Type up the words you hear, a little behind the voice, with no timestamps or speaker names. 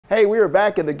Hey, we are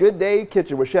back in the Good Day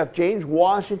Kitchen with Chef James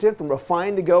Washington from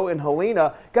Refined to Go in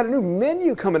Helena. Got a new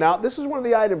menu coming out. This is one of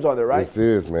the items on there, right? This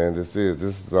is, man. This is.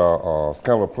 This is it's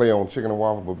kind of a play on chicken and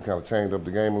waffle, but we kind of changed up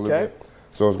the game a little bit.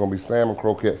 So it's going to be salmon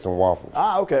croquettes and waffles.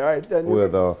 Ah, okay, all right.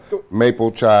 With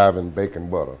maple, chive, and bacon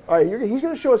butter. All right, he's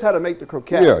going to show us how to make the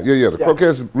croquettes. Yeah. The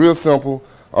croquettes is real simple.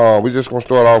 We're just going to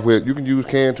start off with, you can use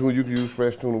canned tuna, you can use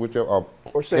fresh tuna, whichever, or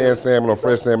canned salmon or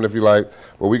fresh salmon if you like.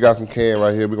 But we got some canned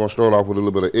right here. We're going to start off with a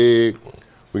little bit of egg.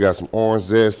 We got some orange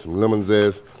zest, some lemon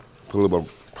zest, put a little bit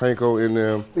of panko in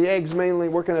there. The egg's mainly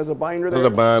working as a binder there? As a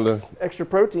binder. Extra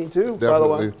protein too, definitely. By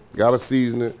the way. Got to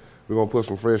season it. We're going to put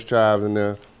some fresh chives in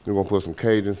there. We're going to put some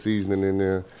Cajun seasoning in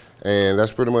there. And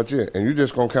that's pretty much it. And you're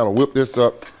just going to kind of whip this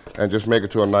up and just make it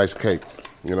to a nice cake,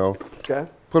 you know? Okay.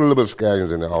 Put a little bit of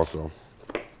scallions in there also.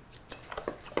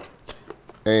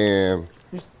 And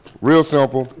real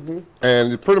simple.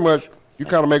 And pretty much, you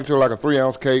kind of make it to like a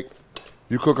 3-ounce cake.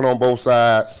 You cook it on both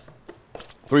sides,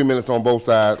 3 minutes on both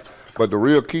sides. But the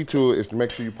real key to it is to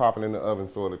make sure you pop it in the oven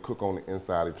so it'll cook on the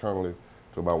inside eternally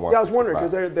to about 165. Yeah, I was wondering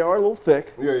because they are a little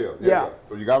thick. Yeah.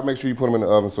 So you got to make sure you put them in the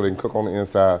oven so they can cook on the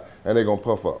inside and they're going to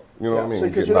puff up. You know what I mean?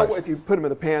 Because know, if you put them in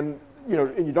the pan,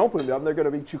 and you don't put them in the oven, they're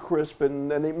going to be too crisp and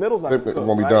the middle's not going to cook. They're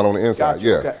going to be done on the inside,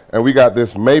 Gotcha. Okay. And we got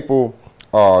this maple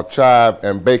chive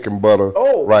and bacon butter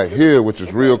right here, which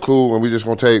is real cool. And we're just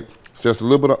going to take just a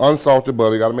little bit of unsalted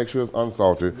butter. You got to make sure it's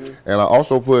unsalted. And I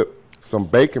also put some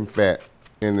bacon fat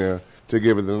in there to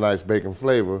give it the nice bacon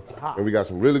flavor. And we got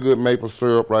some really good maple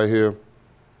syrup right here.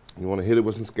 You want to hit it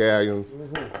with some scallions,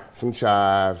 some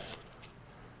chives.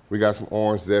 We got some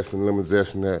orange zest and lemon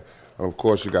zest in there. And of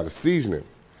course, you got to season it.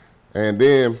 And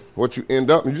then what you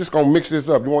end up, you're just going to mix this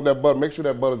up. You want that butter, make sure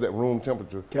that butter's at room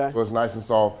temperature so it's nice and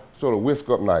soft, so it'll whisk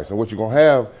up nice. And what you're going to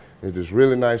have is this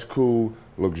really nice, cool,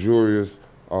 luxurious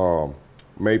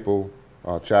maple,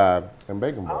 chive, and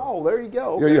bacon butter. Oh, there you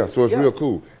go. Okay. So it's real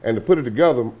cool. And to put it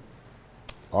together,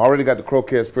 I already got the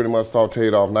croquettes pretty much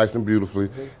sauteed off nice and beautifully.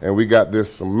 And we got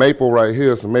some maple right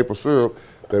here, some maple syrup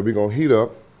that we're going to heat up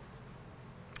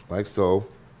like so.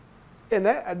 And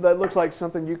that looks like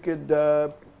something you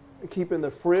could keep in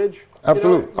the fridge.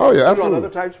 Absolutely. Oh, yeah, absolutely. On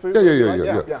other types of food?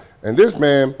 Yeah. And this,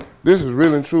 man, this is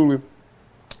really and truly,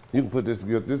 you can put this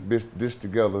dish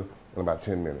together in about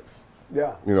 10 minutes.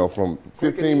 Yeah. You know, from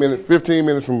 15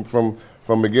 minutes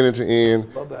from beginning to end,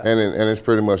 and it's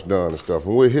pretty much done and stuff.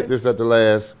 And we'll hit this at the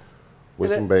last with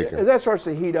some bacon. As that starts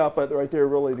to heat up right there,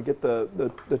 really to get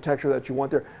the texture that you want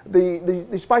there.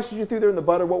 The spices you threw there in the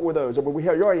butter, what were those? You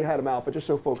already had them out, but just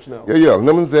so folks know. Yeah.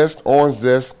 Lemon zest, orange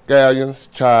zest,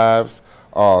 scallions, chives,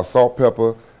 salt,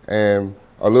 pepper, and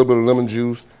a little bit of lemon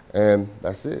juice. And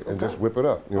that's it, and just whip it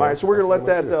up. All right, so we're going to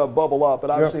let that bubble up, but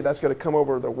obviously that's going to come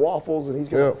over the waffles, and he's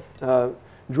going to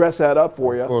dress that up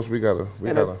for you. Of course, we gotta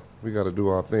do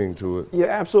our thing to it. Yeah,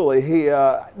 absolutely.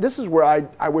 This is where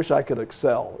I wish I could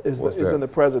excel is in the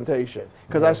presentation,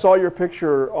 because I saw your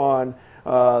picture on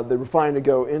the Refined to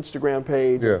Go Instagram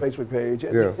page, and Facebook page,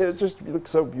 and it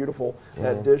looks so beautiful.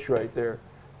 That dish right there.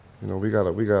 You know, we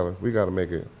gotta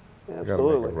make it. Absolutely.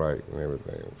 We gotta make it right and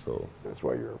everything. So that's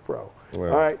why you're a pro.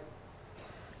 Well, all right.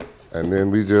 And then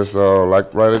we just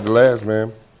like right at the last,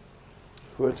 man.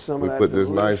 Put some of that. We put this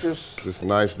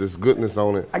goodness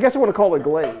on it. I guess I want to call it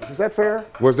glaze. Is that fair?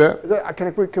 What's that?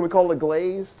 Can we call it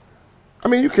glaze? I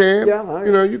mean, you can. Yeah.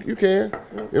 You know, you can.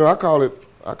 You know, I call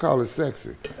it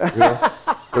sexy. You know,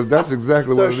 because that's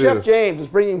exactly what it is. So Chef James is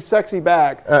bringing sexy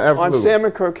back on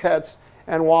salmon croquettes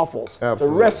and waffles. Absolutely.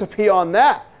 The recipe on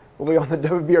that will be on the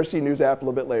WBRC News app a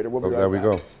little bit later. We'll be right back. There we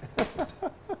go.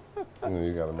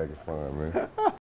 You got to make it fun, man.